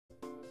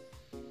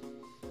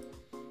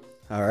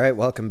Alright,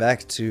 welcome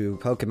back to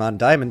Pokemon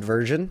Diamond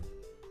version.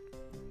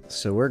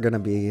 So we're gonna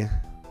be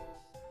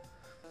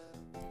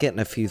getting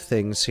a few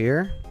things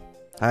here.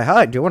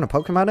 Hi, do you want a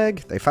Pokemon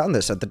egg? They found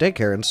this at the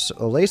daycare in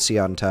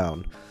Olaceon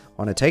Town.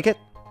 Want to take it?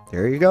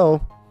 Here you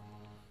go.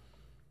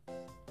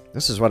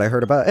 This is what I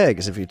heard about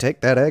eggs. If you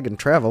take that egg and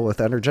travel with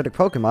energetic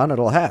Pokemon,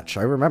 it'll hatch.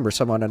 I remember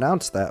someone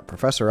announced that.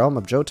 Professor Elm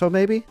of Johto,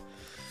 maybe?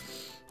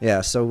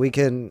 Yeah, so we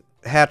can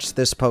hatch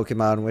this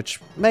Pokemon, which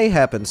may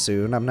happen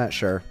soon. I'm not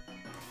sure.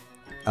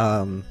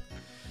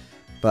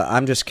 But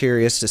I'm just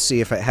curious to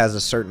see if it has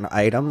a certain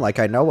item. Like,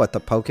 I know what the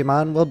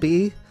Pokemon will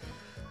be,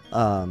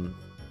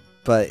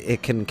 but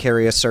it can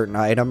carry a certain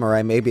item, or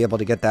I may be able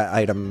to get that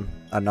item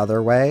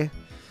another way.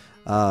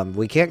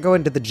 We can't go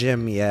into the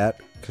gym yet,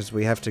 because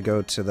we have to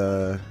go to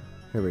the...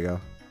 Here we go.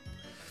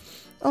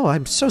 Oh,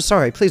 I'm so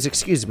sorry. Please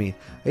excuse me.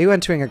 Are you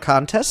entering a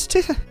contest?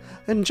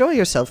 Enjoy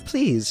yourself,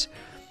 please.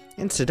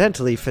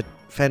 Incidentally,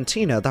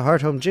 Fantina, the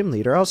Heart Home gym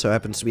leader, also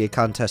happens to be a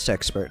contest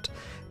expert.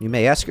 You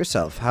may ask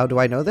yourself, how do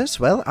I know this?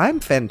 Well, I'm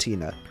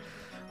Fantina.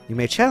 You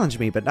may challenge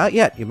me, but not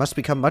yet. You must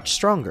become much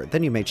stronger.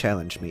 Then you may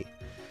challenge me.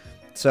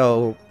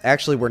 So,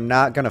 actually, we're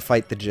not going to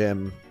fight the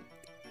gym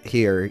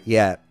here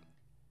yet.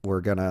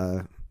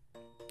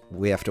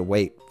 We have to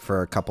wait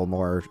for a couple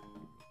more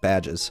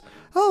badges.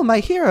 Oh, my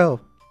hero!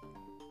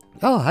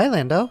 Oh, hi,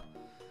 Lando.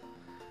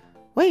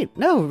 Wait,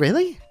 no,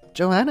 really?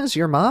 Joanna's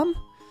your mom?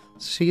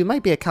 So you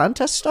might be a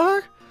contest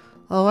star?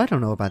 Oh, I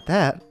don't know about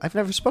that. I've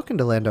never spoken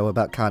to Lando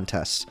about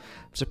contests.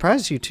 I'm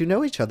surprised you two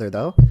know each other,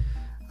 though.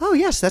 Oh,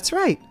 yes, that's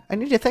right. I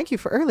need to thank you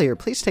for earlier.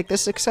 Please take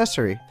this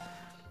accessory.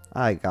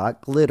 I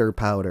got glitter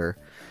powder.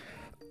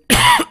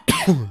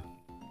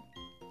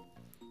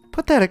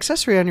 Put that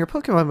accessory on your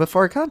Pokemon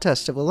before a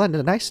contest. It will lend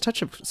a nice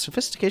touch of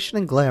sophistication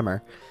and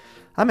glamour.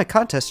 I'm a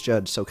contest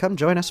judge, so come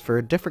join us for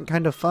a different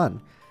kind of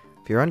fun.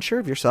 If you're unsure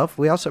of yourself,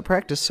 we also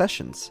practice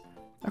sessions.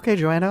 Okay,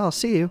 Joanna, I'll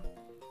see you.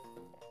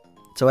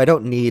 So I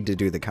don't need to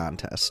do the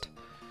contest.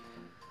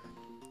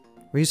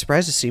 Were you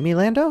surprised to see me,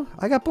 Lando?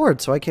 I got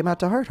bored, so I came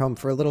out to Heart Home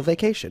for a little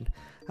vacation.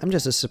 I'm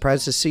just as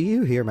surprised to see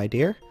you here, my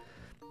dear.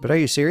 But are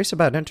you serious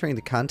about entering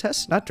the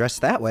contest? Not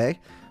dressed that way.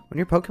 When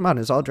your Pokemon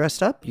is all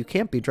dressed up, you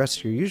can't be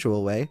dressed your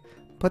usual way.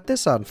 Put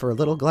this on for a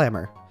little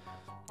glamour.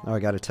 Oh, I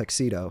got a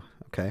tuxedo.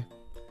 Okay.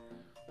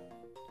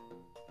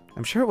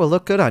 I'm sure it will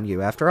look good on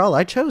you. After all,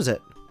 I chose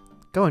it.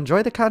 Go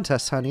enjoy the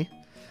contest, honey.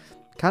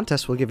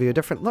 Contest will give you a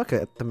different look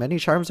at the many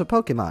charms of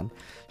Pokemon.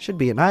 Should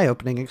be an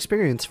eye-opening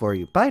experience for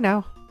you. Bye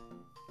now.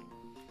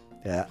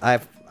 Yeah,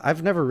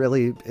 I've never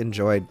really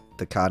enjoyed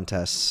the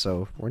contests,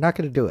 so we're not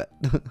going to do it.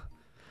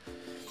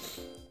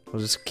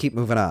 We'll just keep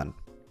moving on.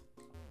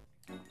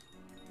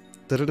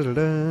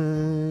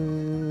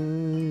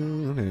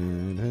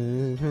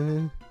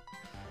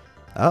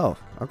 Oh,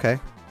 okay.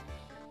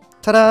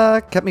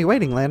 Ta-da! Kept me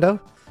waiting, Lando.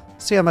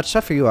 See how much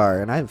tougher you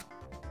are, and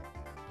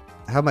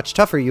how much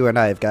tougher you and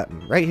I have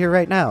gotten. Right here,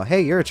 right now.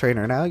 Hey, you're a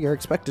trainer now. You're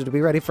expected to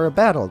be ready for a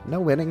battle. No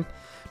winning.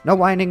 No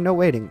whining, no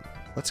waiting.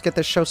 Let's get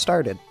this show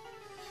started.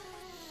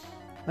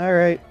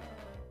 Alright.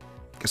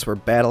 Guess we're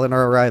battling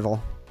our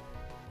rival.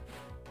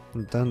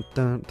 Dun,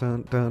 dun,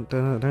 dun, dun,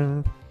 dun,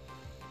 dun.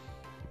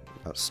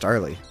 Oh,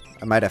 Starly.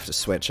 I might have to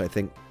switch. I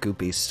think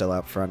Goopy's still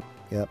out front.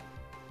 Yep.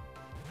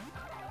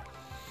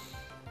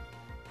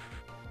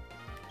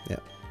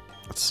 Yep.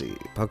 Let's see.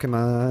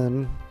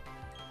 Pokemon.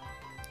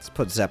 Let's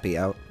put Zeppy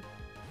out.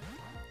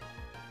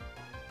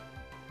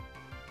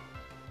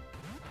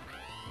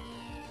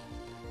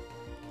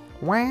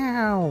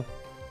 Wow!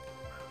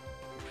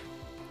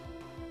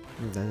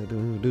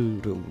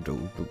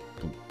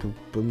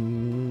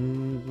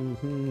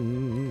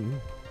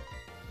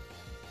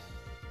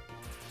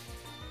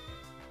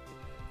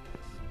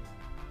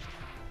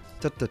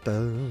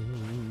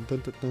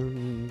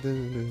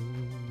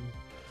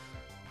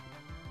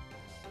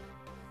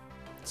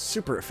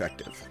 Super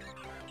effective.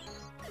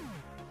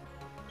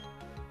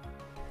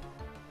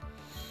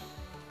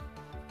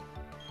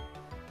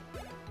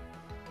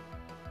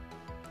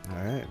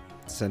 Alright,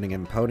 sending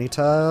in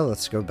Ponyta.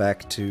 Let's go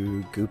back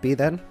to Goopy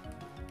then.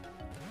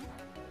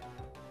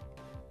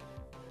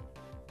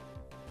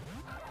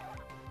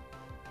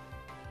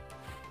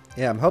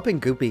 Yeah, I'm hoping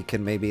Goopy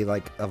can maybe,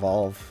 like,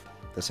 evolve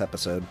this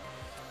episode.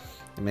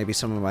 And maybe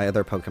some of my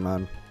other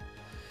Pokemon.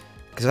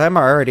 Because I'm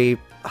already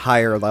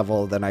higher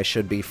level than I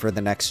should be for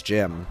the next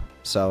gym.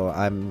 So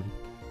I'm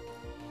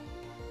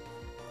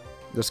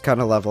just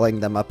kind of leveling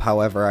them up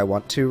however I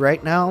want to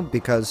right now.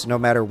 Because no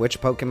matter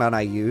which Pokemon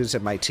I use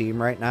in my team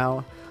right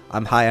now,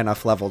 I'm high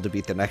enough level to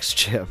beat the next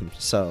gym.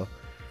 So...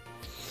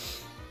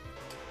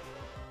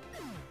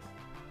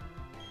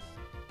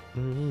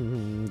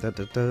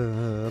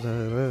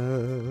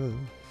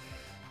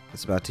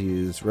 It's about to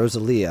use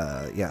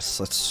Rosalia. Yes,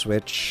 let's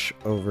switch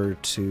over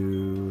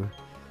to...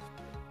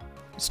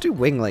 Let's do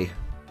Wingley.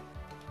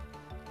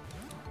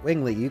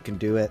 Wingley, you can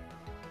do it.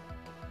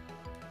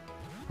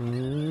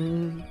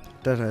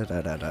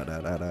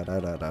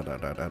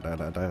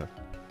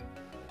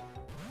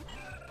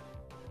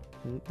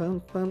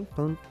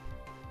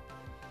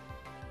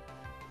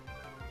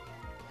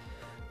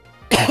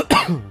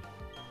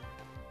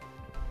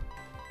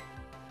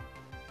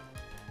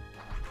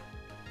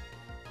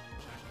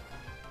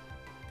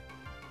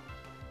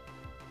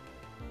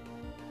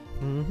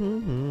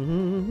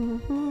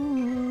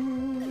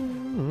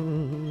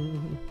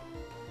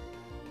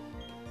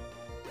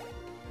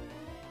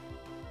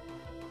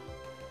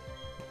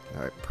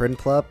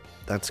 Prinplup.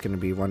 That's going to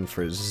be one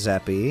for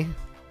Zeppy.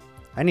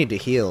 I need to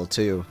heal,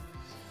 too.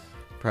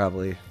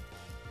 Probably.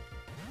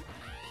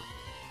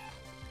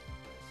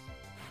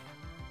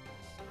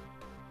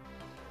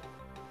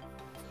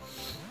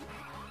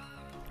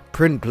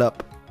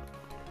 Prinplup.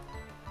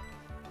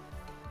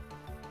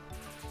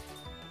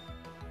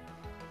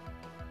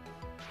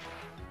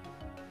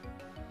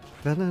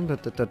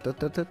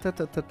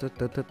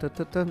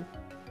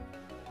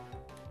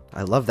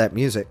 I love that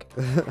music.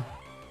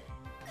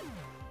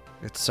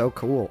 It's so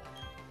cool.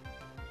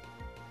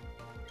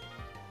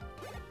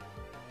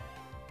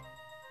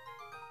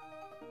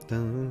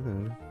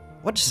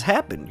 What just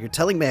happened? You're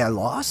telling me I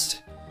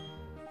lost?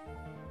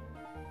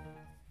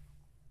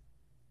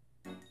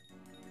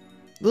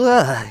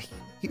 Ugh,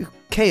 you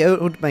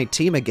KO'd my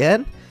team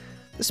again?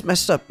 This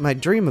messed up my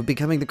dream of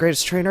becoming the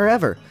greatest trainer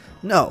ever.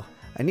 No,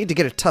 I need to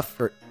get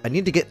tougher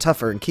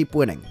and keep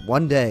winning.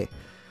 One day.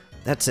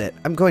 That's it.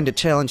 I'm going to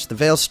challenge the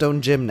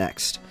Veilstone Gym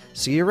next.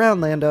 See you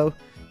around, Lando.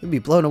 You'll be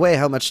blown away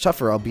how much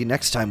tougher I'll be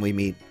next time we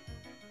meet.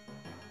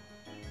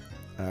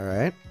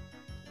 Alright.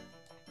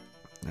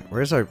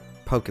 Where's our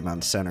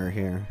Pokemon Center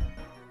here?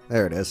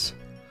 There it is.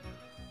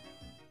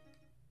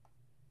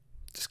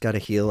 Just gotta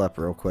heal up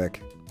real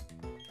quick.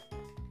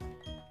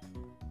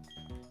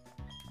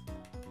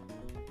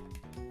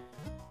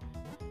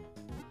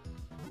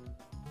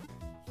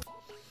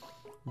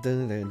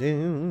 Dun, dun,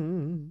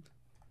 dun.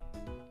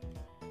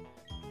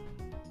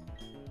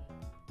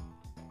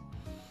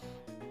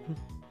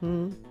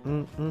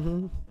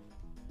 And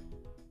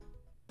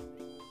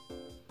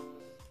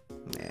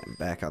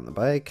back on the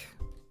bike.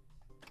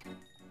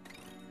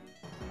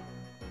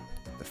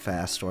 The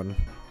fast one.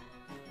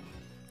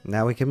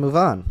 Now we can move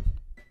on.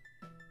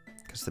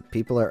 Because the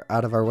people are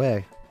out of our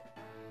way.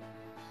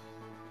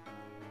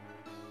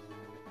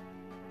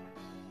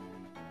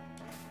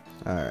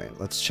 Alright,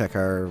 let's check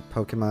our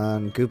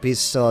Pokemon. Goopy's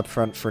still up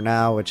front for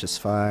now, which is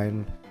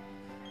fine.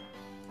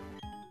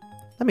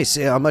 Let me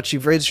see how much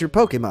you've raised your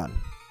Pokemon.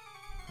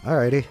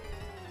 Alrighty.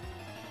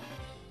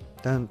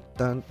 Dun,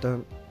 dun,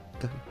 dun,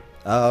 dun.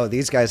 Oh,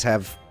 these guys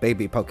have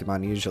baby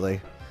Pokemon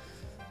usually.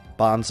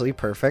 Bonsley,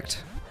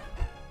 perfect.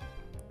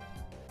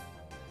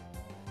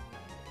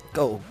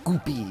 Go,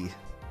 Goopy!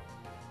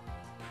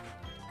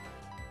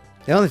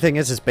 The only thing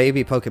is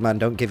baby Pokemon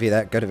don't give you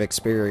that good of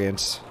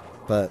experience.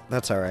 But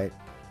that's alright.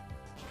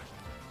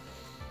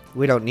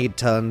 We don't need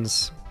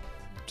tons.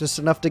 Just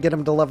enough to get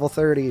him to level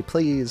 30,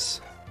 please.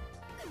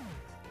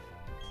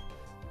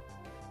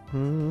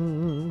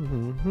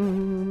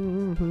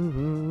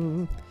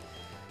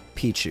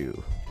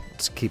 Pichu.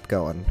 Let's keep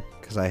going,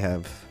 because I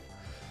have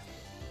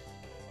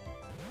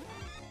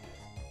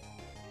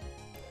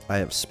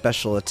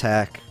special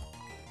attack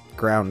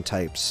ground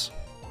types.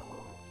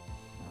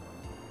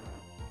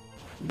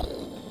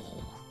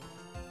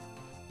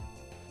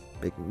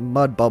 Big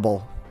mud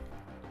bubble.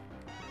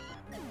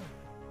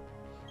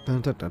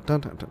 Dun, dun, dun,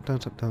 dun, dun, dun, dun,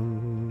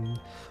 dun.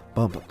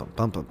 Bum, bum, bum,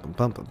 bum, bum,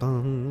 bum, bum,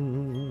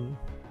 bum.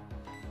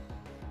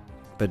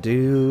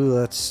 Badoo,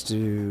 let's do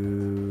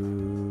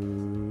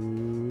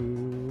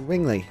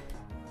Wingley.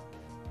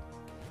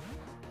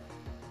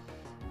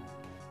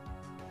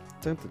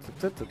 Dun, dun,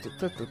 dun, dun,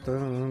 dun,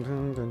 dun,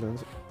 dun, dun, dun.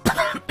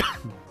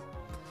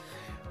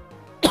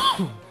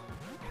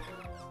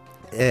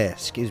 Yeah,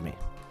 excuse me.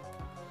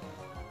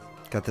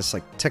 Got this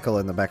like tickle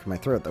in the back of my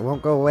throat that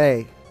won't go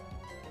away.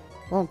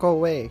 Won't go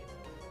away.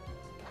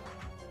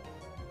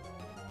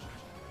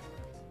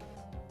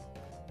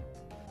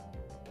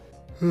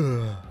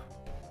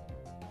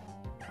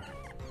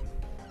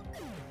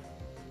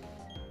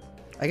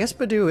 I guess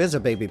Badoo is a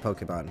baby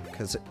Pokemon,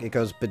 because it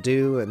goes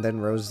Badoo, and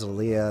then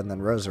Rosalia, and then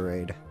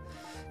Roserade.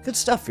 Good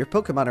stuff, your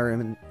Pokemon are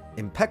in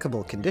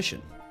impeccable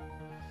condition.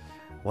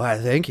 Why,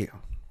 thank you.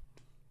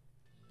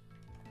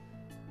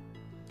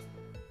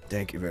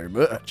 Thank you very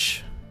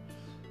much.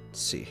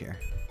 Let's see here.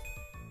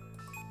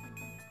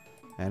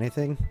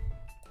 Anything?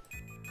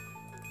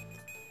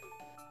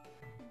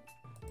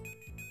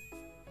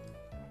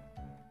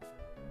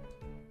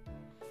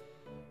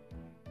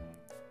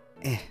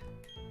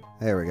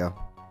 There we go.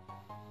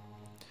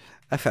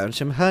 I found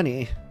some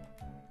honey.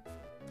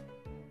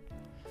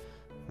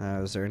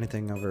 Is there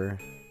anything over...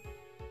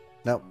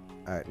 Nope.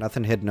 Alright,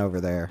 nothing hidden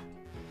over there.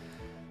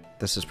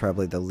 This is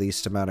probably the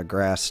least amount of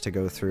grass to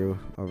go through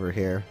over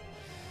here.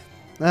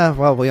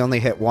 Well, we only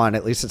hit one.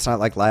 At least it's not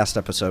like last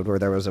episode where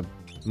there was a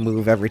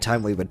move every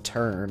time we would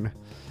turn.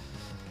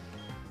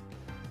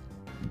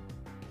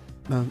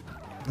 Bum,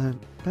 bum,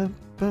 bum,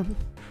 bum.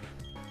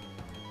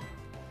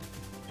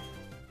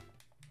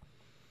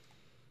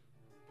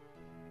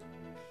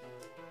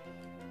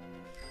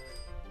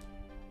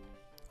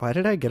 Why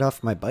did I get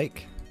off my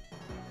bike?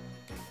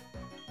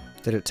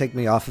 Did it take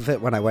me off of it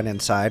when I went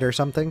inside or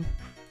something?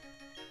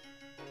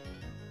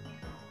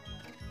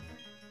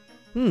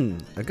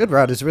 A good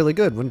rod is really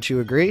good, wouldn't you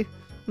agree?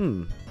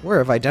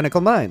 We're of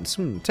identical minds.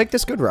 Take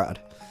this good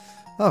rod.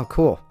 Oh,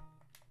 cool.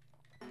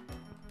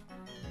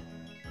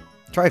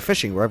 Try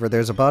fishing wherever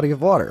there's a body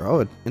of water.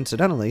 Oh,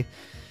 incidentally,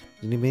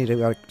 You need me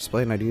to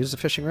explain how to use the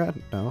fishing rod?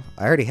 No.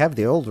 I already have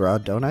the old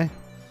rod, don't I?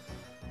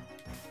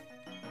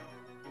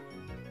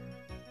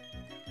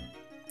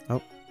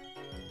 Oh.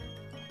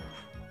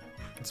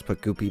 Let's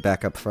put Goopy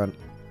back up front.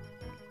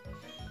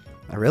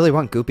 I really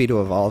want Goopy to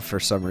evolve for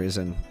some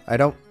reason. I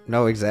don't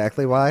know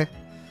exactly why.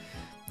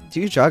 Do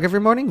you jog every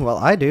morning? Well,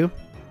 I do.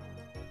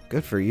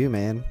 Good for you,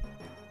 man.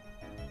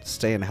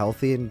 Staying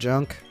healthy and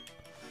junk.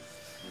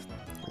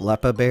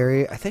 Lepa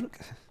Berry. I think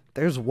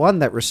there's one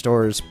that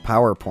restores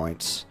power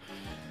points.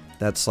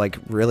 That's like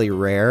really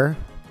rare,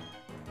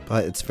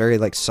 but it's very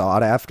like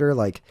sought after.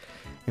 Like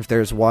if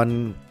there's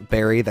one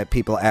berry that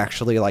people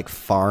actually like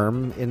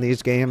farm in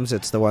these games,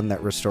 it's the one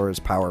that restores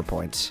power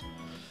points.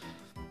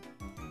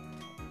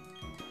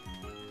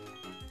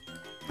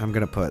 I'm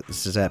gonna put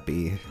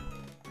Zeppy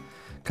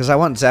because I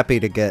want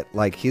Zeppy to get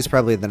like, he's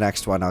probably the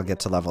next one I'll get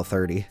to level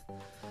 30.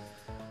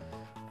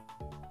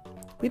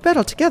 We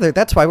battle together,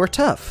 that's why we're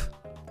tough.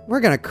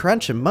 We're gonna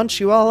crunch and munch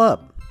you all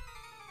up.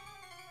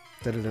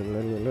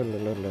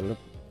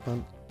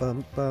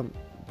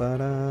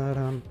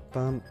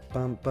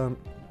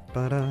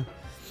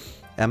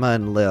 Emma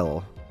and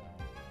Lil.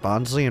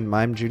 Bonsley and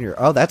Mime Jr.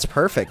 Oh, that's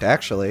perfect,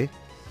 actually.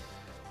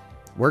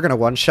 We're gonna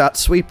one-shot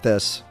sweep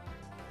this.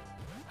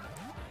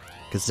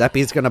 Because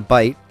Zeppy's gonna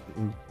bite.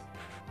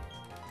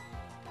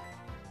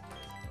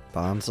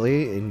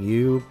 Bonsley and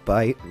you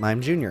bite Mime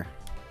Jr.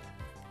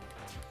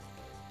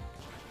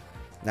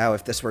 Now,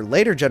 if this were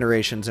later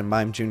generations and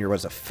Mime Jr.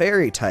 was a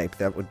fairy type,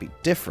 that would be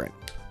different.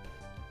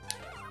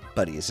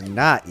 But he's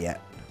not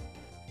yet.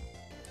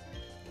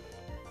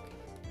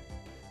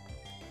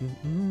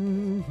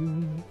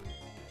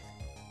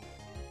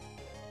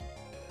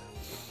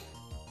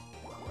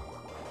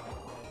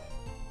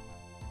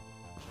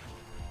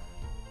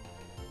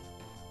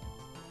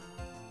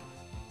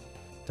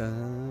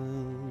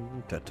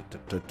 Dun, dun, dun,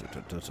 dun, dun,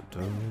 dun, dun, dun,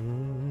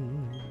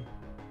 dun.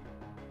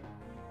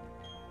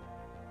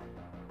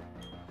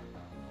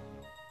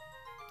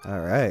 All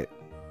right.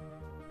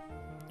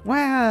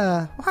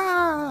 Wow!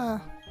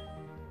 Wow!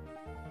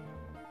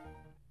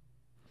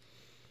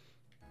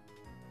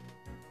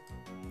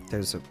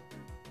 There's a...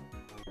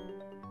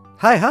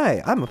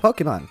 Hi, I'm a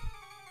Pokemon.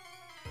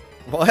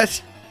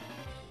 What?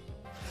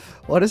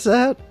 What is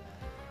that?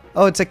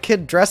 Oh, it's a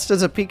kid dressed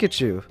as a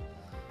Pikachu.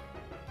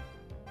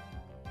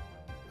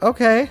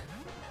 Okay.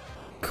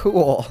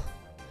 Cool.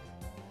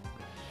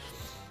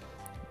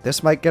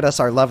 This might get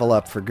us our level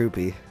up for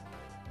Goopy.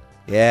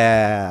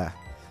 Yeah.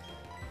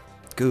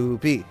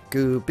 Goopy,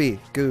 Goopy,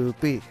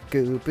 Goopy,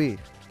 Goopy.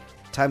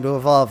 Time to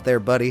evolve there,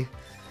 buddy.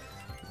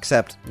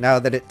 Except, now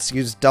that it's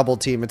used Double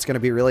Team, it's going to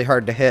be really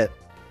hard to hit.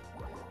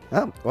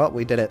 Oh, well,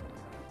 we did it.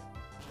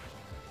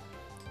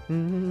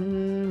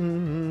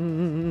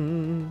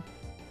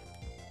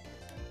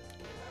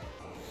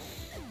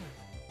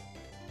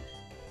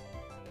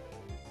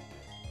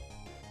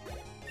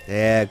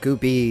 Yeah,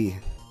 Goopy.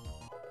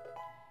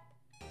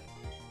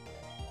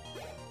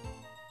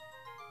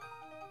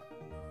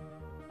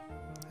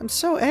 I'm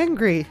so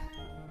angry.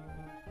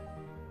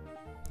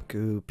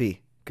 Goopy,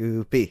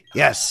 Goopy.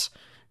 Yes!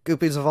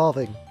 Goopy's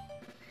evolving.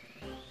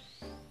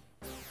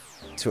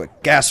 To a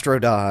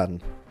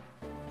Gastrodon.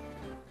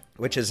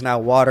 Which is now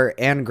water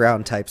and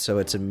ground type, so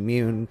it's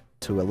immune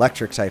to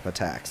electric type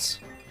attacks.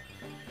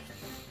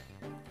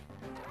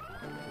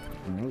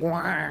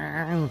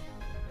 Wow.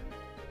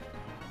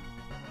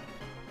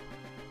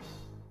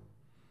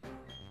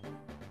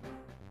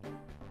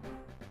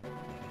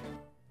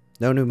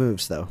 No new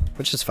moves, though,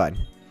 which is fine.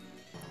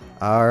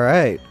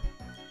 Alright.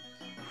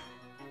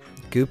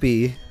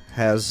 Goopy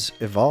has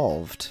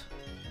evolved.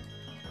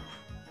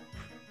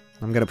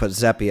 I'm gonna put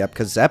Zeppy up,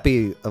 because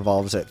Zeppy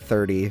evolves at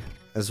 30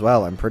 as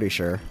well, I'm pretty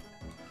sure.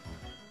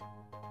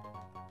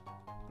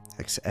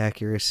 X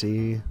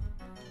accuracy.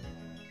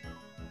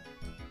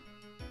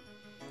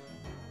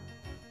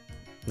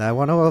 Now I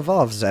want to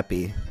evolve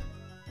Zeppy.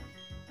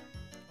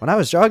 When I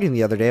was jogging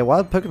the other day, a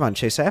wild Pokemon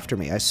chased after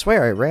me. I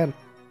swear I ran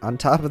on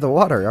top of the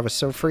water. I was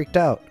so freaked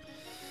out.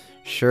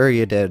 Sure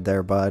you did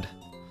there, bud.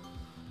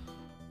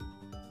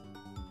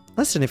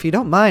 Listen, if you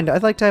don't mind,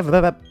 I'd like to have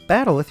a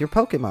battle with your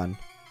Pokemon.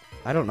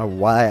 I don't know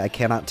why I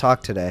cannot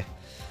talk today.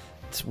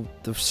 It's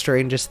the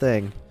strangest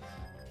thing.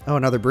 Oh,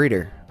 another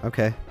breeder.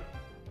 Okay.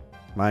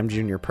 Mime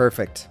Jr.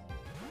 Perfect.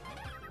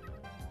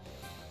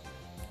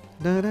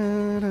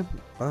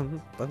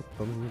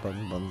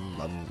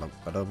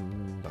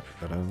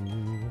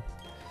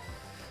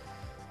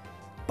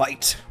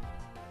 Bite.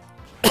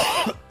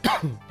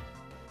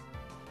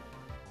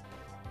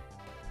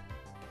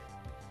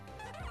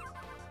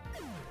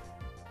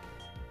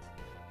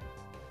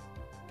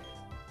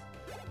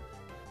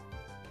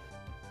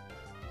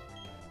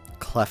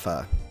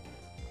 Cleffa.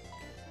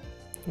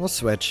 We'll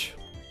switch.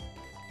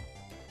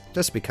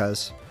 Just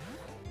because.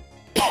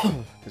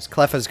 Because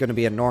Cleffa's going to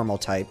be a normal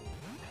type.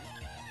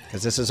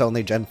 Because this is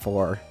only Gen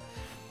 4.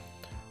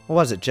 What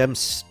was it? Gen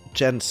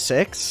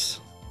 6?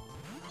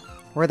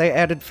 Where they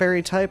added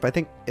Fairy type? I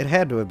think it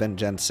had to have been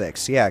Gen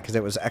 6. Yeah, because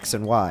it was X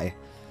and Y.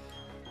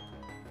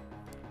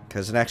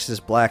 Because next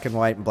is Black and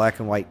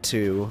White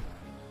 2.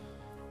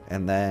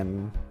 And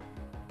then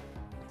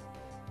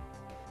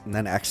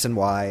X and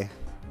Y,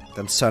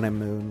 then Sun and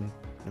Moon,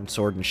 and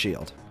Sword and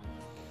Shield.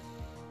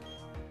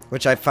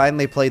 Which I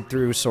finally played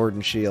through Sword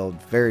and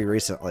Shield very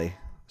recently,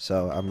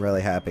 so I'm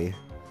really happy.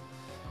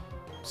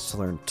 Just to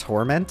learn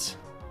Torment?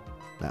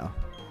 No.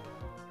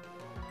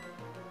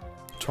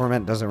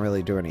 Torment doesn't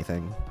really do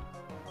anything.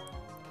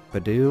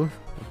 Badoo?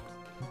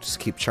 Just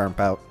keep Charmp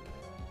out.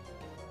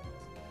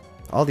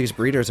 All these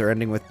breeders are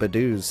ending with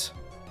Badoos.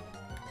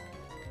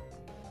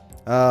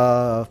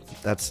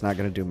 That's not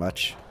gonna do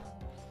much.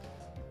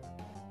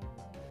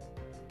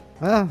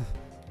 Well,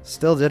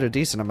 still did a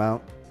decent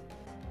amount.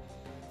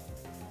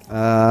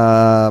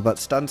 But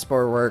Stun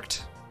Spore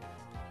worked.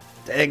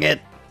 Dang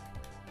it!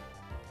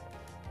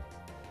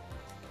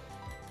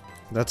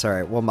 That's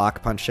alright, we'll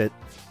Mach Punch it.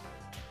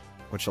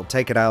 Which will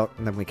take it out,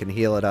 and then we can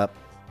heal it up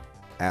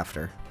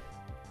after.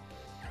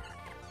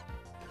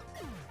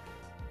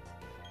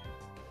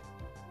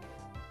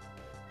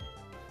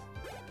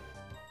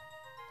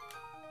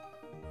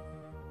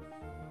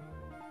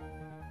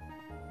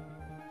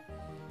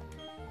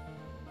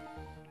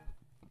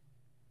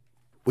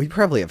 We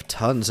probably have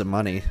tons of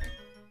money.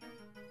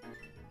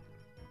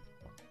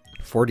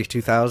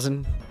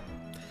 42,000.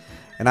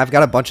 And I've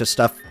got a bunch of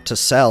stuff to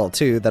sell,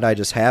 too, that I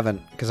just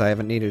haven't, because I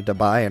haven't needed to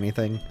buy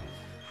anything.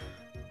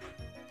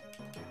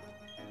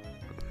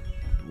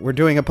 We're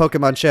doing a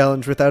Pokemon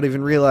challenge without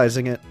even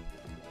realizing it.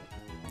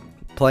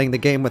 Playing the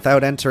game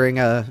without entering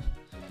a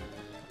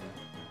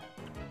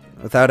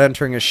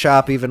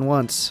shop even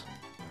once.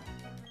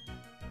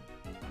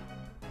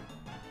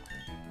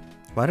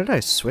 Why did I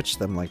switch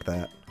them like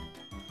that?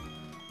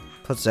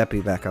 Put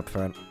Zeppy back up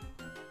front.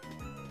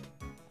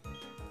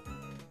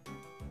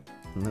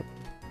 Nope.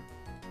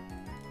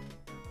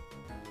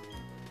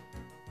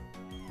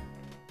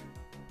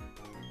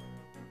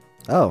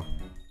 Oh.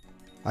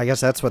 I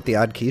guess that's what the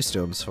odd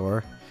keystone's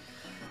for.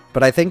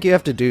 But I think you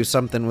have to do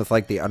something with,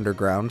 like, the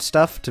underground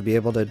stuff to be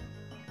able to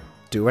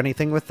do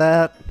anything with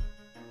that.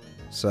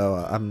 So,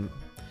 I'm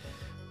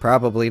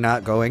probably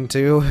not going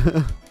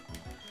to.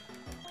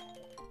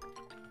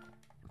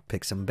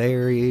 Pick some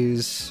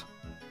berries.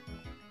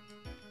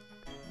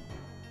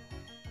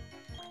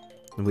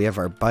 And we have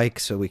our bike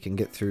so we can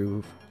get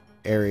through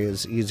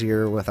areas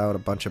easier without a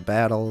bunch of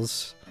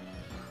battles.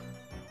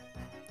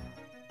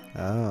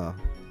 Oh,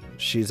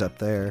 she's up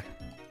there.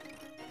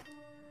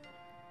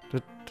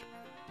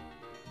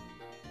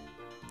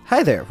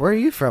 Hi there, where are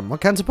you from?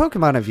 What kinds of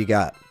Pokemon have you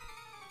got?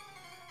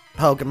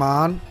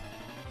 Pokemon?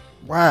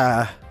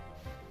 Why?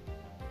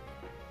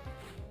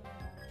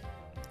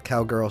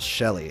 Cowgirl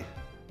Shelly.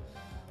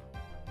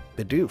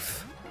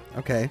 Bidoof.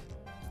 Okay.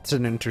 It's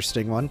an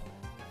interesting one.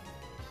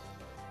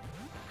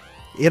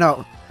 You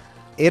know,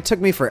 it took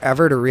me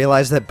forever to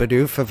realize that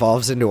Bidoof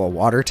evolves into a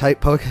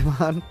water-type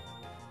Pokemon.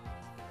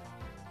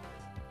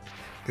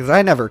 Because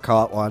I never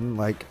caught one,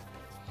 like...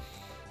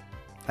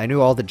 I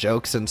knew all the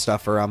jokes and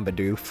stuff around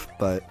Bidoof,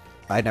 but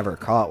I never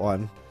caught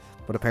one.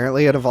 But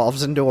apparently it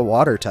evolves into a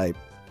water-type.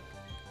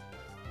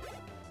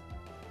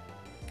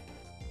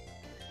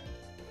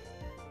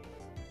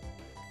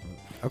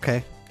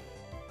 Okay.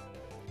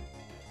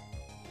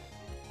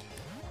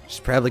 She's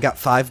probably got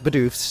 5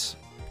 Bidoofs.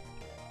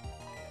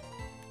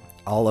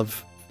 All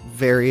of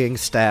varying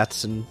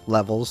stats and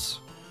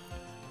levels.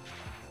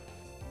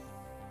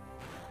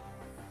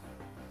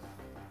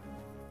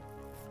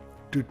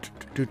 Is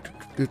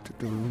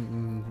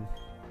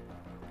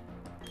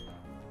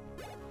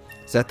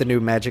that the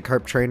new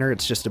Magikarp trainer?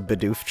 It's just a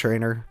Bidoof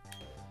trainer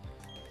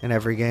in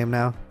every game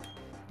now.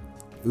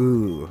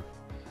 Ooh.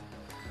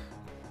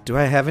 Do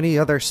I have any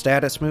other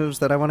status moves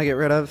that I want to get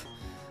rid of?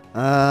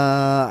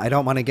 I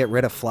don't want to get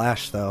rid of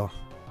Flash, though.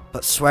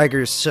 But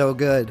Swagger's so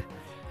good.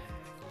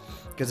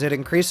 Because it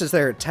increases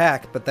their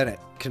attack, but then it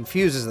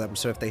confuses them.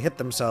 So if they hit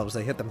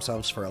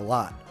themselves for a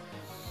lot.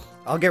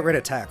 I'll get rid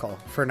of Tackle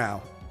for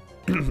now.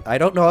 I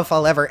don't know if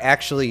I'll ever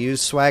actually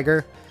use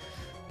Swagger,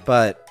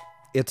 but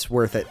it's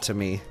worth it to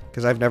me.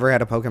 Because I've never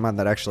had a Pokemon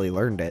that actually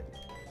learned it.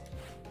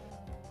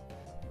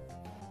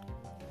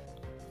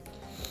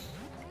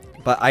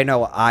 But I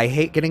know I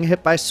hate getting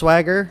hit by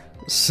Swagger,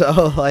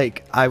 so,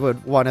 like, I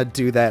would want to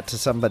do that to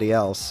somebody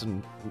else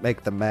and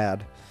make them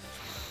mad.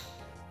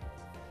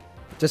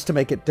 Just to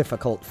make it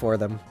difficult for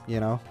them, you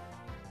know?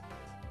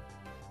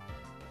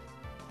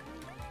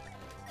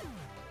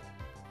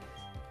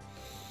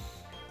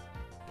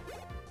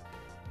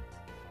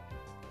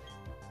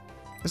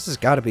 This has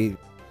got to be...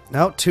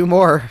 No, 2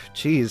 more.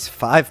 Jeez,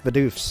 5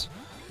 Bidoofs.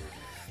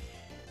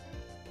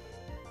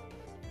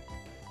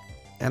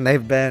 And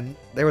they've been...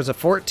 There was a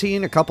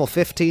 14, a couple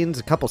 15s,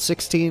 a couple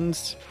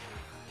 16s.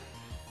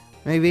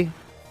 Maybe.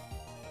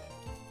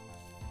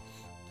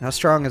 How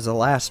strong is the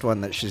last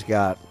one that she's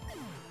got?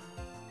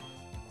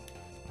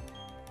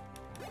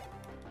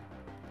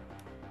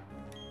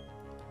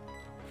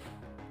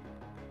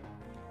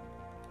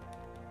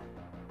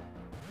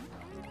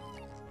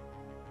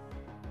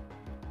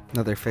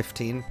 Another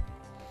 15.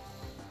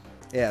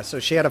 Yeah, so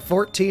she had a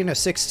 14, a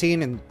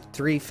 16, and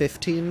 3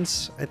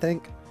 15s, I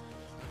think.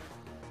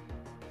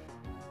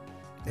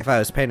 If I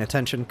was paying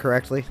attention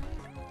correctly.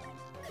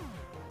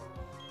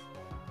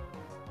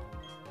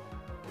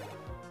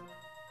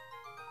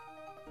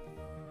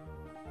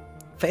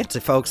 Fancy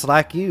folks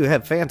like you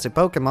have fancy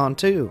Pokemon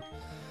too.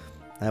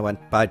 That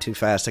went by too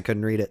fast, I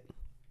couldn't read it.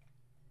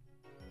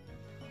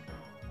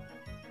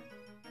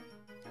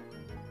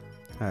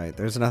 Alright,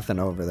 there's nothing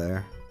over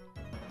there.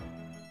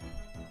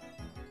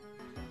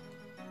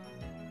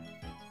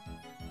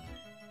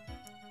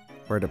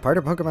 Where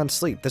departed Pokemon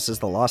sleep. This is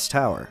the Lost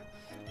Tower.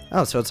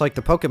 Oh, so it's like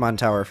the Pokemon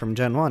Tower from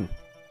Gen 1.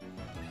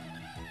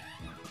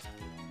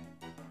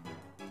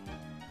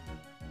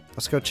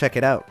 Let's go check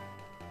it out.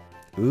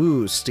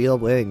 Ooh, Steel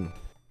Wing.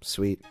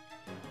 Sweet.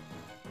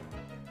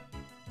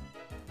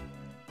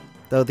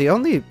 Though the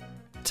only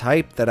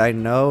type that I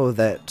know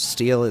that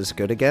Steel is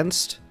good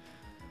against...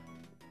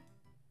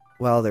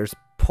 Well, there's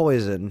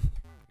Poison,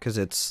 because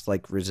it's,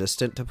 like,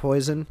 resistant to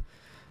Poison.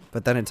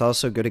 But then it's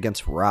also good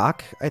against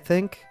Rock, I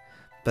think.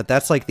 But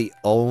that's, like, the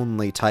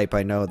only type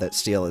I know that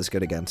Steel is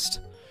good against.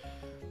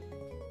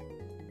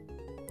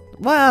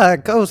 Wow,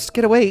 Ghost,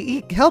 get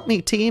away! Help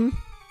me, team!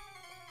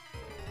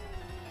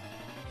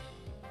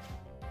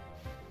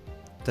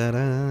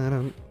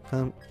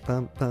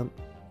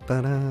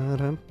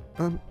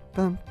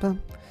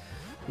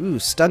 Ooh,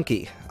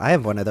 Stunky. I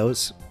have one of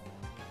those.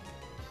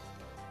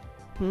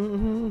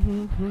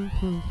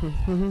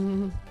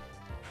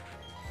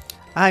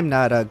 I'm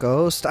not a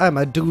ghost, I'm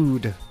a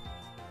dude.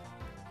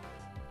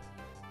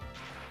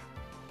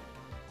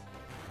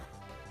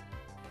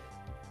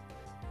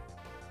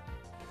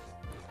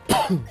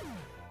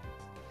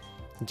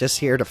 Just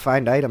here to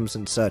find items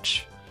and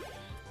such.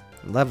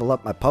 Level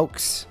up my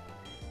pokes.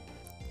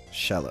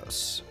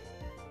 Shellos.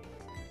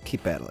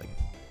 Keep battling.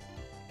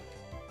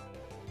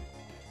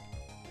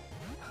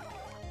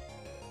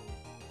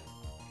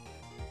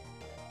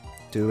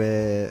 Do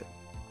it.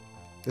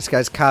 This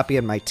guy's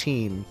copying my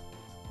team.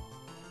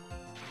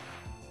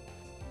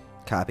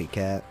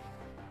 Copycat.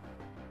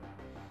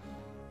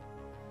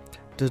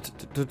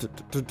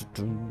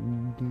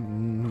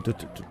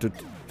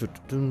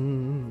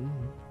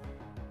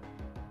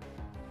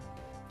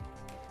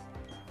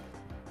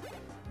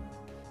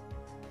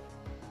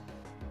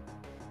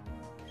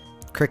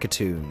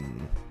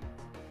 Cricketoon.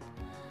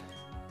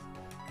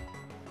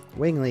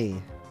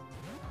 Wingley.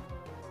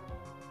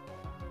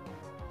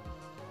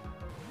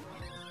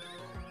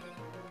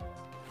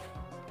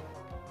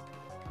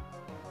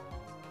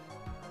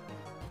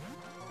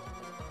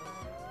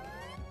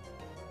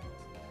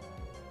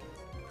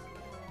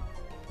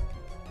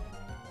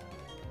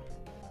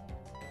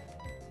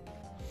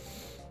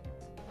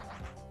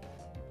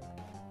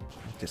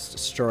 Just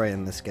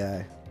destroying this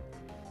guy.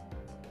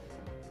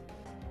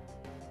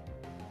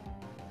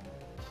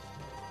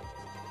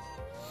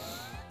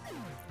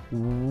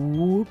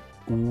 Whoop,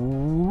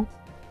 whoop.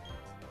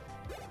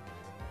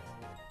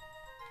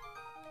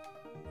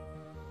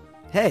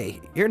 Hey,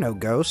 you're no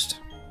ghost.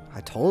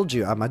 I told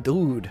you, I'm a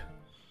dude.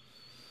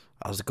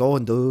 How's it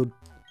going, dude?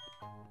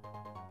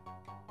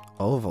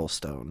 Oval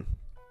Stone.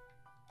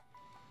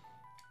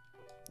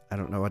 I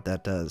don't know what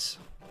that does.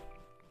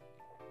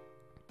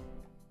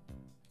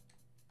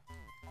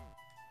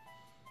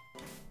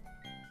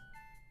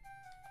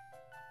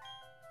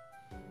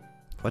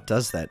 What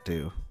does that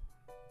do?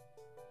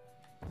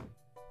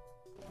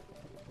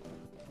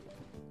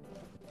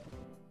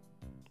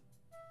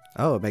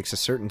 Oh, it makes a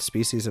certain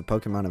species of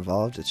Pokemon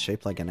evolved. It's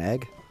shaped like an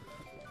egg.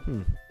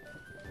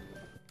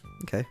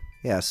 Okay.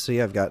 Yeah, see,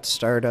 I've got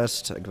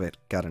Stardust. I've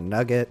got a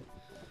Nugget.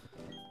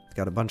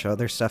 Got a bunch of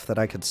other stuff that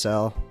I could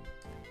sell.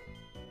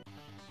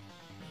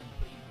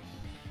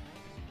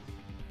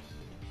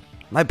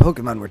 My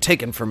Pokemon were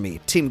taken from me.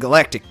 Team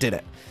Galactic did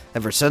it.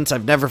 Ever since,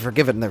 I've never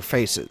forgiven their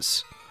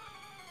faces.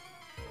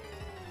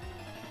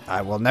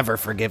 I will never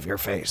forgive your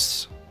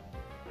face.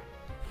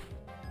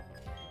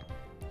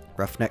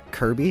 Roughneck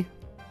Kirby?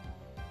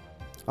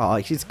 Oh,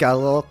 he's got a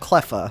little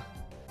cleffa.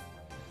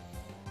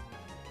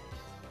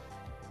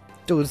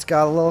 Dude's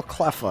got a little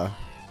cleffa.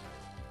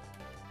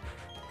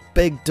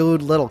 Big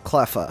dude, little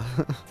cleffa.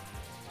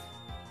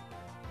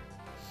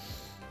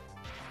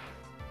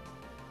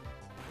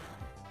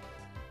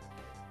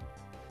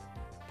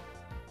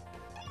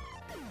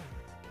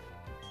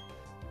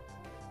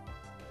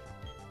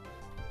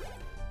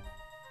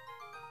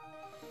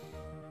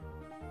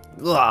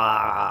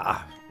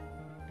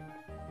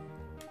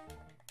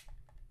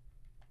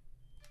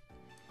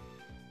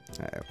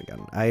 Alright, we got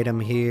an item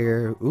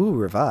here. Ooh,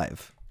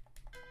 revive.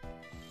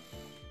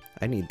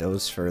 I need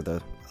those for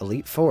the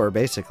Elite Four,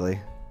 basically.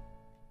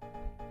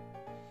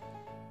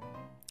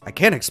 I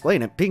can't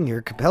explain it. Being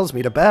here compels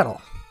me to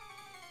battle.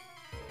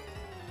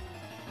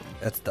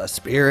 That's the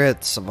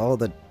spirits of all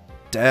the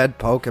dead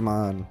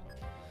Pokemon.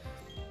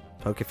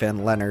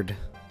 Pokefan Leonard.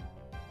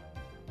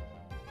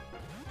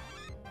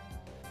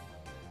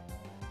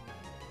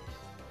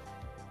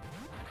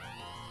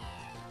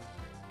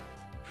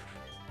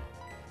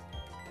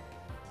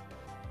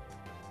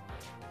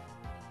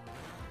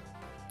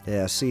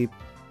 Yeah, see,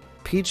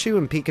 Pichu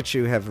and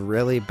Pikachu have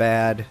really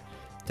bad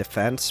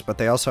defense, but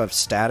they also have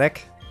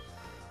static.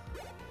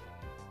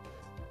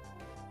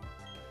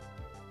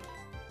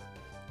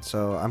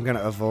 So I'm going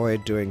to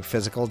avoid doing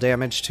physical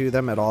damage to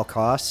them at all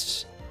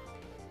costs.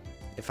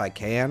 If I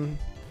can.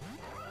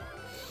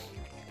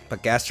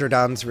 But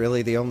Gastrodon's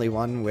really the only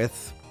one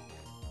with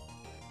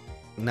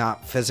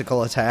not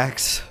physical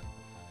attacks.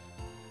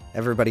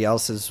 Everybody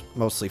else is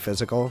mostly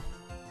physical.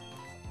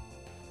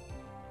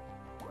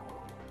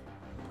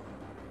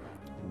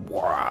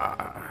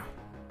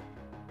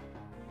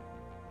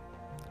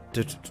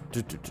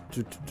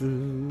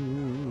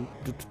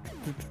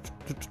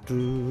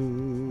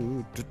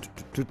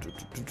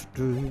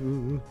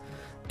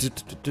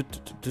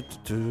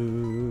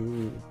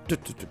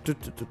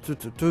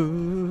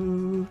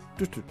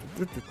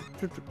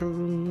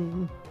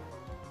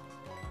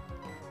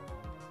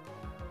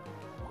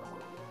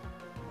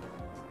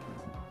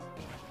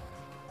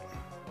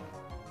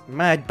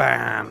 Mud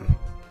bomb.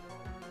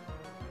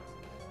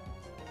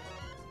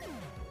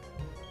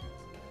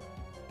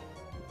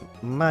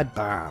 Mud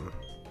bomb.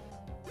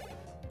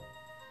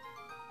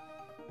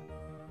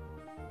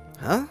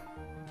 Huh?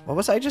 What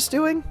was I just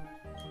doing?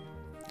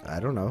 I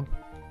don't know.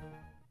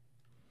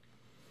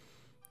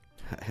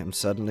 I am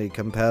suddenly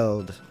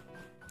compelled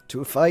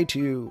to fight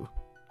you.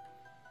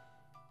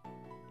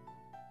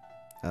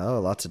 Oh,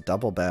 lots of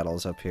double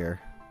battles up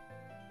here.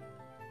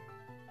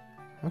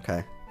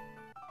 Okay.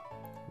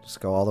 Just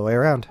go all the way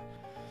around.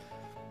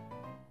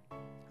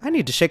 I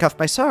need to shake off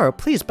my sorrow.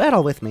 Please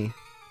battle with me.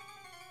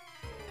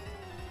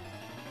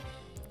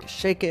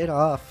 Shake it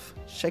off.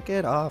 Shake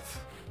it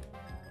off.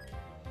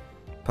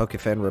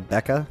 Pokefan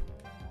Rebecca.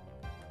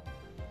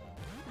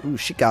 Ooh,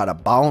 she got a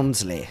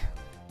Bounsley.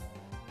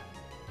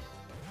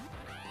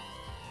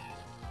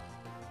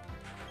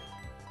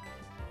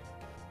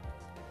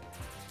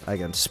 I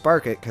can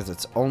spark it because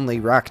it's only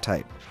rock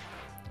type.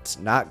 It's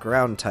not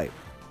ground type.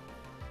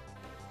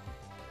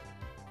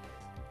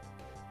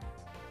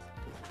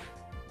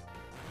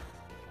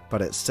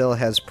 But it still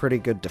has pretty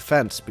good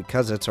defense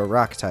because it's a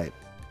rock type.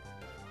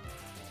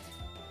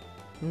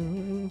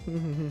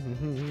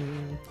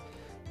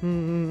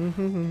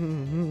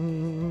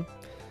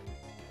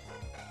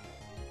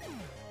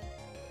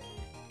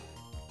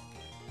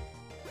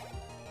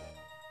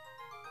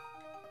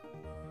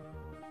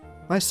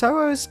 My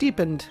sorrow is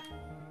deepened.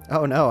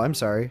 Oh no, I'm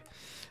sorry.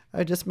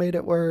 I just made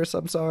it worse.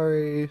 I'm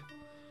sorry.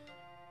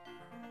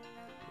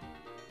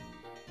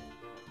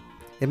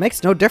 It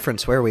makes no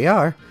difference where we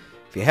are.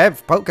 If you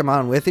have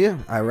Pokemon with you,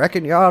 I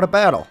reckon you ought to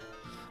battle.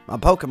 My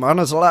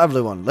Pokemon is a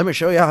lively one. Let me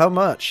show you how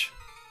much.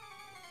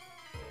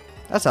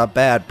 That's a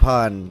bad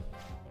pun.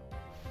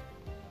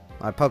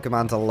 My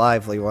Pokemon's a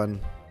lively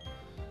one.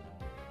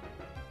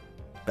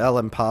 Belle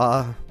and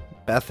Pa,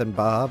 Beth and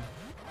Bob.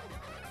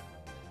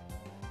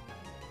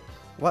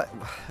 What?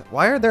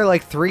 Why are there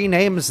like 3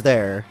 names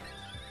there?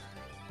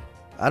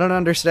 I don't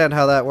understand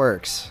how that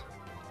works.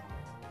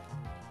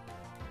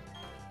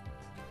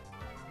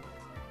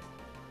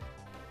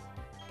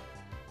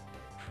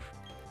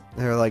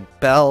 They're like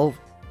Belle.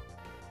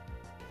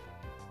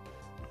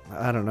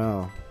 I don't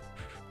know.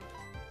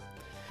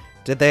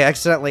 Did they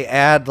accidentally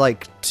add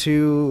like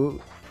two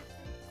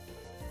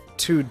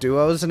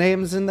duos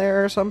names in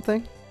there or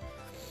something?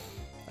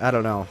 I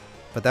don't know,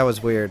 but that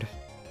was weird.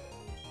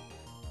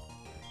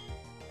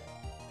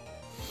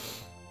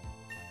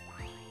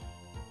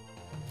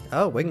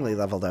 Oh, Wingley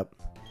leveled up.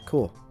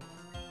 Cool.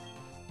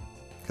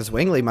 Because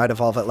Wingley might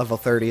evolve at level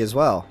 30 as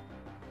well.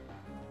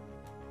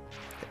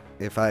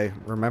 If I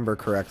remember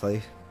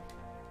correctly.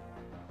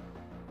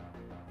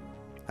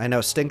 I know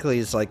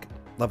Stinkley's like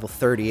level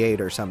 38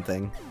 or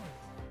something.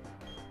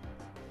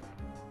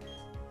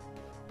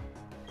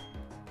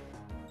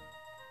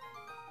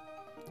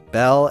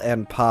 Belle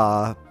and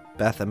Pa,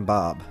 Beth and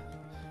Bob.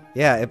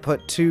 Yeah, it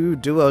put 2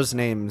 duos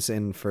names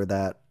in for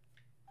that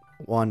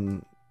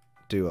one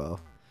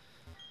duo.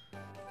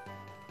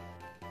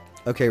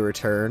 Okay,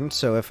 return.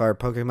 So if our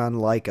Pokemon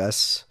like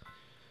us,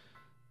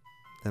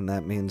 then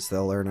that means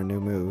they'll learn a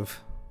new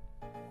move.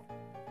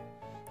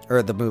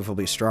 Or the move will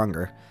be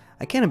stronger.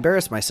 I can't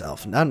embarrass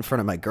myself, not in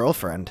front of my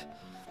girlfriend.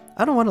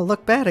 I don't want to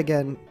look bad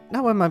again,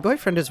 not when my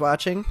boyfriend is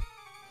watching.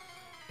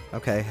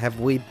 Okay, have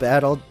we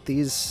battled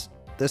this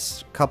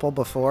couple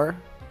before?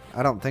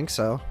 I don't think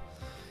so.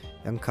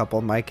 Young couple,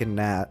 Mike and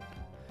Nat.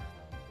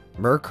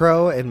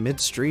 Murkrow and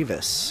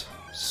Midstrevis.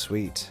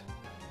 Sweet.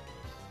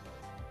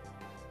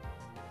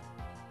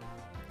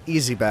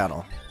 Easy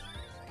battle.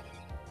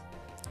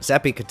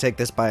 Zappy could take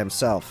this by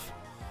himself.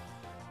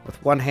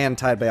 With one hand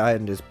tied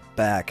behind his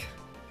back.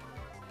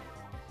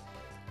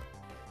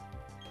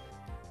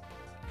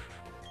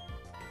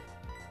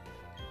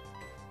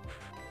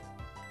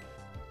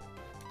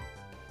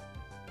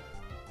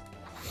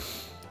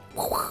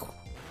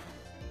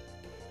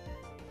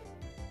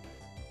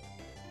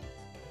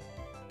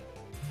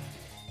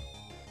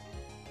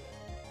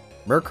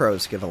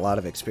 Murkrows give a lot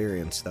of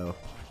experience, though.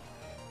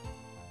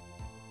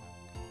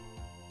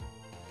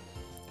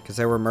 Because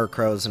there were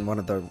Murkrows in one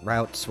of the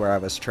routes where I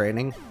was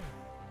training.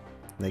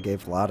 They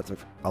gave a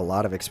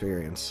lot of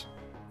experience.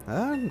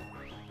 Not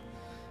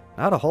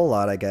a whole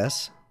lot, I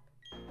guess.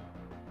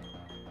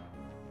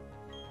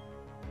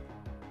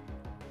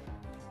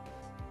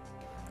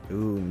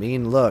 Ooh,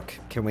 mean look.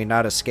 Can we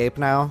not escape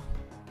now?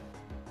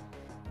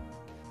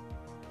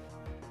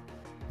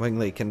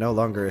 Wingley can no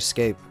longer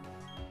escape.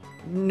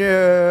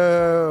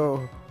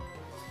 No!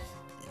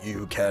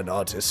 You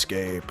cannot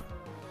escape.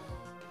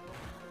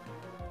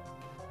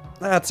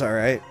 That's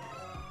alright.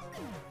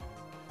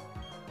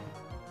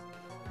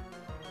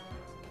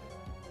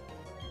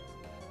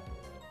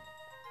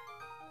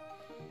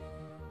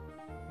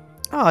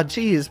 Aw,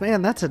 geez,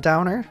 man, that's a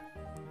downer.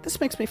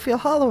 This makes me feel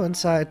hollow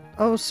inside.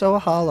 Oh, so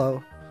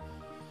hollow.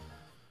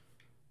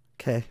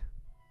 Okay.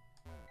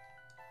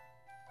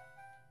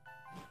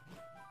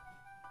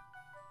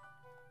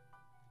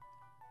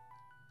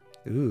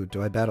 Ooh,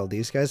 do I battle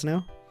these guys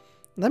now?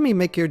 Let me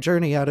make your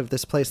journey out of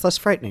this place less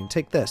frightening.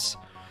 Take this.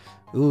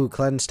 Ooh,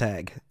 cleanse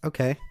tag.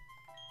 Okay.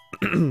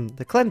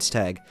 The cleanse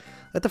tag.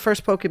 Let the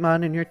first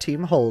Pokemon in your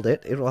team hold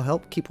it. It will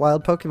help keep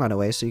wild Pokemon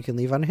away so you can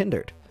leave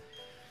unhindered.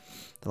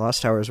 The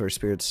Lost Tower is where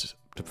spirits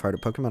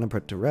departed Pokemon and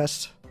put to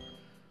rest.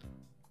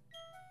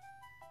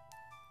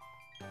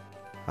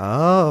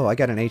 Oh, I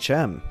got an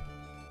HM.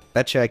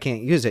 Betcha I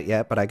can't use it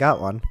yet, but I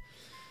got one.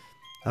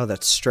 Oh,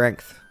 that's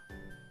strength.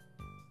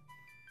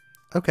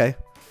 Okay.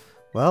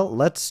 Well,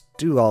 let's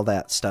do all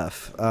that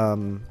stuff.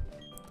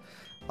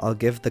 I'll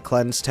give the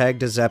cleanse tag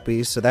to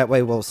Zeppy, so that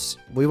way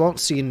we won't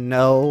see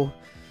no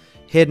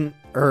hidden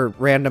or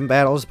random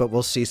battles, but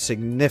we'll see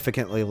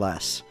significantly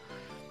less.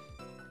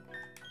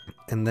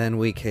 And then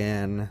we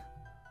can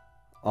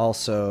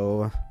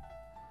also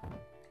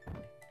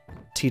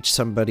teach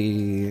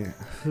somebody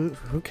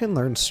who can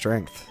learn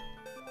strength.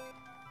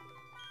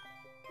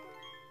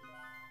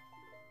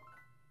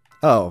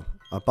 Oh,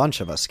 a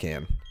bunch of us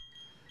can.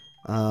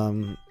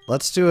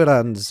 Let's do it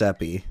on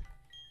Zeppy.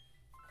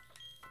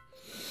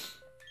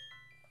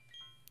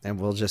 And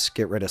we'll just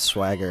get rid of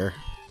Swagger.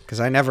 Because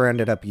I never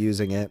ended up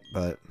using it,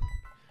 but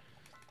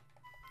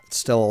it's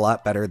still a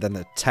lot better than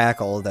the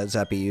tackle that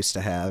Zeppy used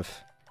to have.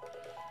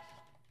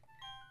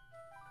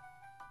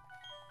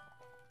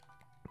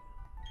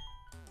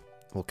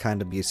 We'll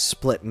kind of be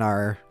splitting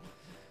our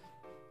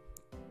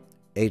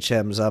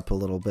HMs up a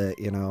little bit,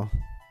 you know.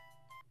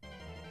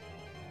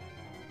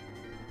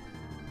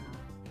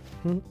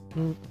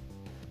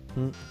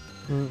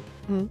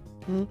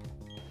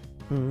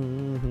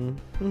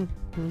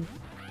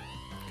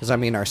 Because, I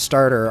mean, our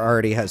starter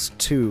already has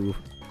two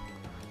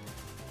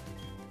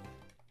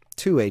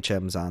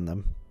HMs on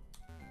them.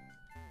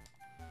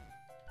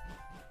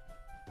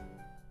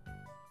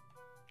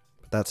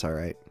 But that's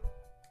alright.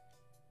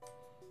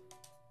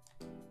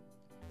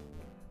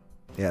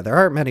 Yeah, there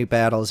aren't many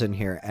battles in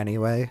here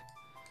anyway.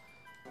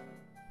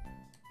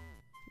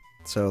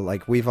 So,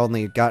 like, we've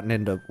only gotten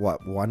into,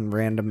 what, one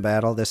random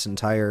battle this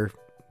entire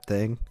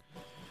thing?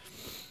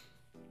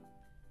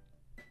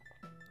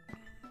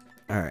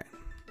 Alright.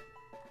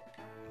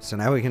 So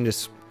now we can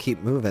just keep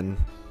moving.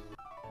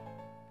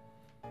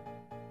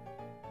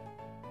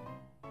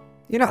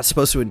 You're not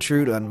supposed to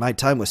intrude on my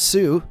time with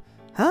Sue.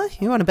 Huh?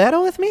 You want to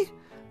battle with me?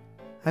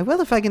 I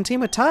will if I can team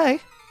with Ty.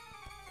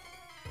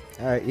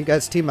 Alright, you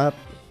guys team up.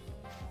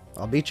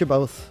 I'll beat you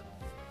both.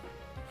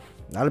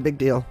 Not a big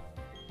deal.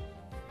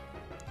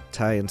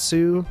 Ty and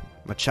Sue.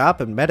 Machop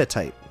and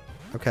Meditite.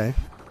 Okay.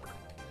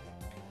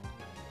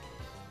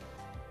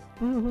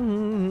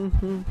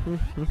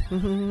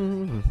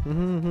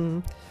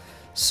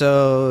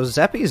 So,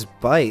 Zeppy's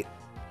Bite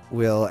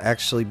will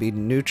actually be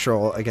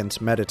neutral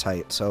against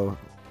Meditite, so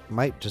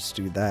might just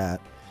do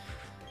that.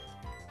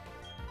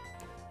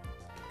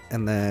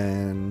 And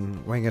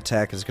then Wing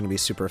Attack is going to be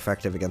super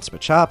effective against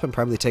Machop and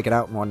probably take it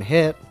out in one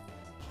hit.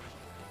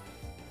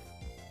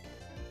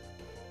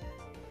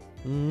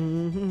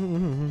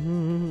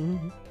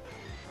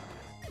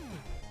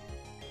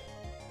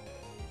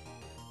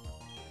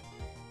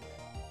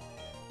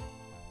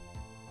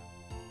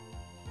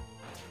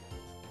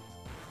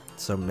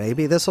 So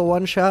maybe this will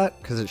one-shot,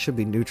 because it should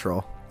be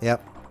neutral.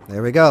 Yep,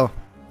 there we go.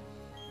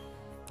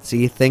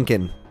 See,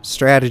 thinking.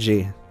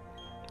 Strategy.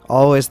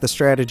 Always the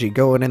strategy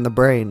going in the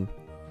brain.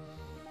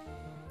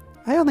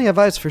 I only have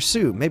eyes for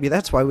Sue. Maybe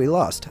that's why we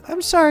lost.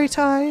 I'm sorry,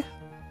 Ty.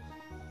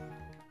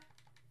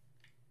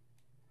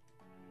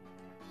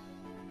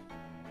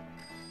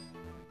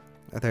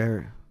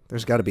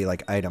 There's got to be,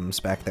 like, items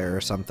back there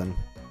or something.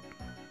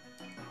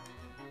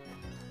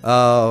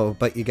 Oh,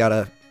 but you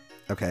gotta...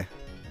 Okay.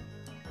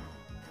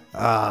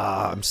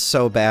 Ah, I'm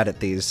so bad at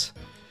these.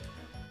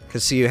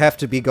 Because, see, you have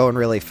to be going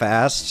really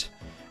fast,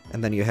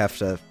 and then you have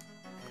to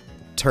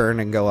turn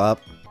and go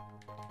up.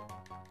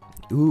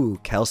 Ooh,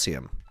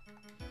 calcium.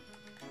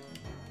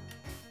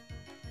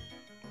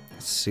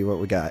 Let's see what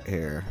we got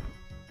here.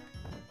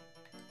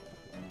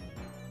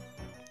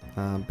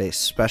 Base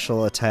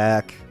special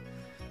attack.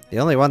 The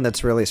only one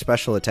that's really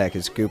special attack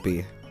is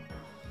Goopy.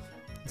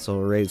 So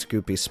we'll raise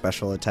Goopy's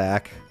special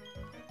attack.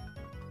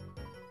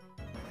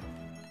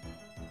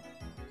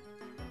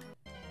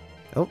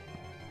 Oh.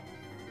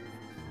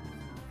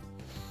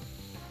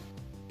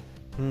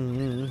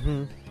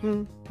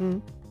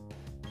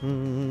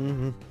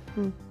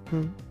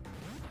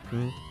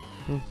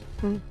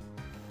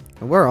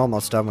 We're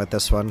almost done with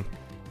this one.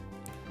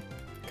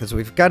 because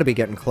we've got to be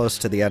getting close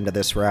to the end of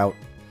this route.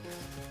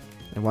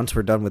 And once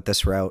we're done with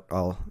this route,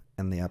 I'll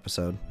end the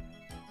episode.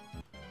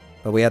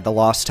 But we had the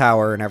Lost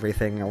Tower and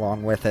everything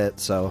along with it,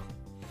 so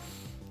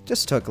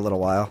just took a little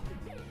while.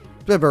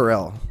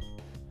 Bibarel.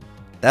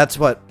 That's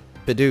what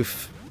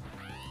Bidoof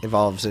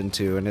evolves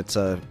into, and it's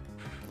a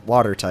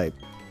water type.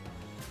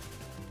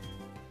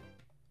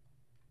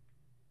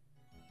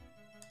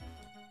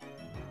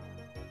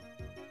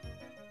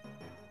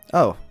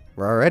 Oh,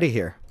 we're already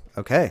here.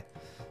 Okay.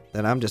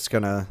 Then I'm just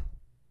gonna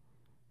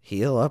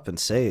heal up and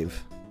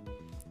save.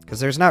 Because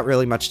there's not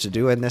really much to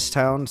do in this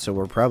town, so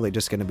we're probably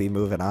just gonna be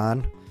moving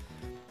on.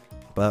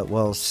 But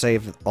we'll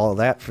save all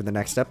that for the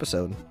next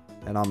episode.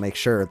 And I'll make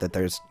sure that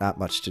there's not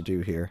much to do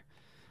here.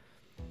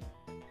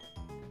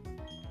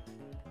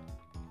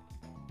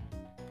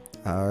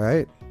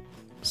 Alright.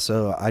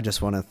 So I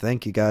just want to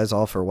thank you guys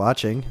all for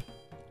watching.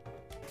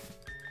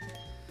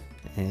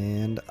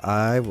 And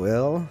I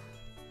will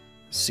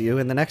see you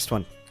in the next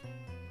one.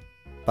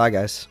 Bye,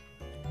 guys.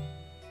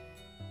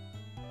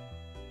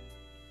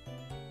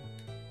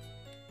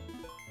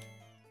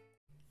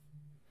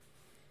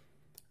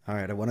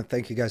 Alright, I want to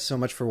thank you guys so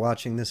much for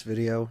watching this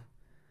video.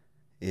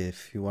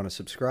 If you want to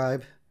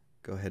subscribe,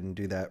 go ahead and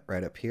do that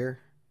right up here.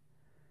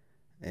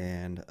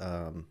 And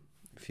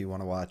if you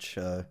want to watch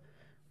a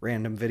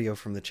random video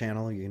from the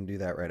channel, you can do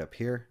that right up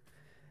here.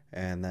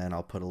 And then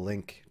I'll put a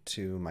link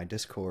to my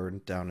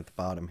Discord down at the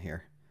bottom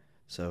here.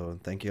 So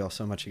thank you all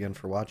so much again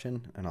for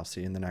watching, and I'll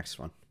see you in the next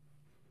one.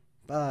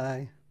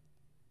 Bye!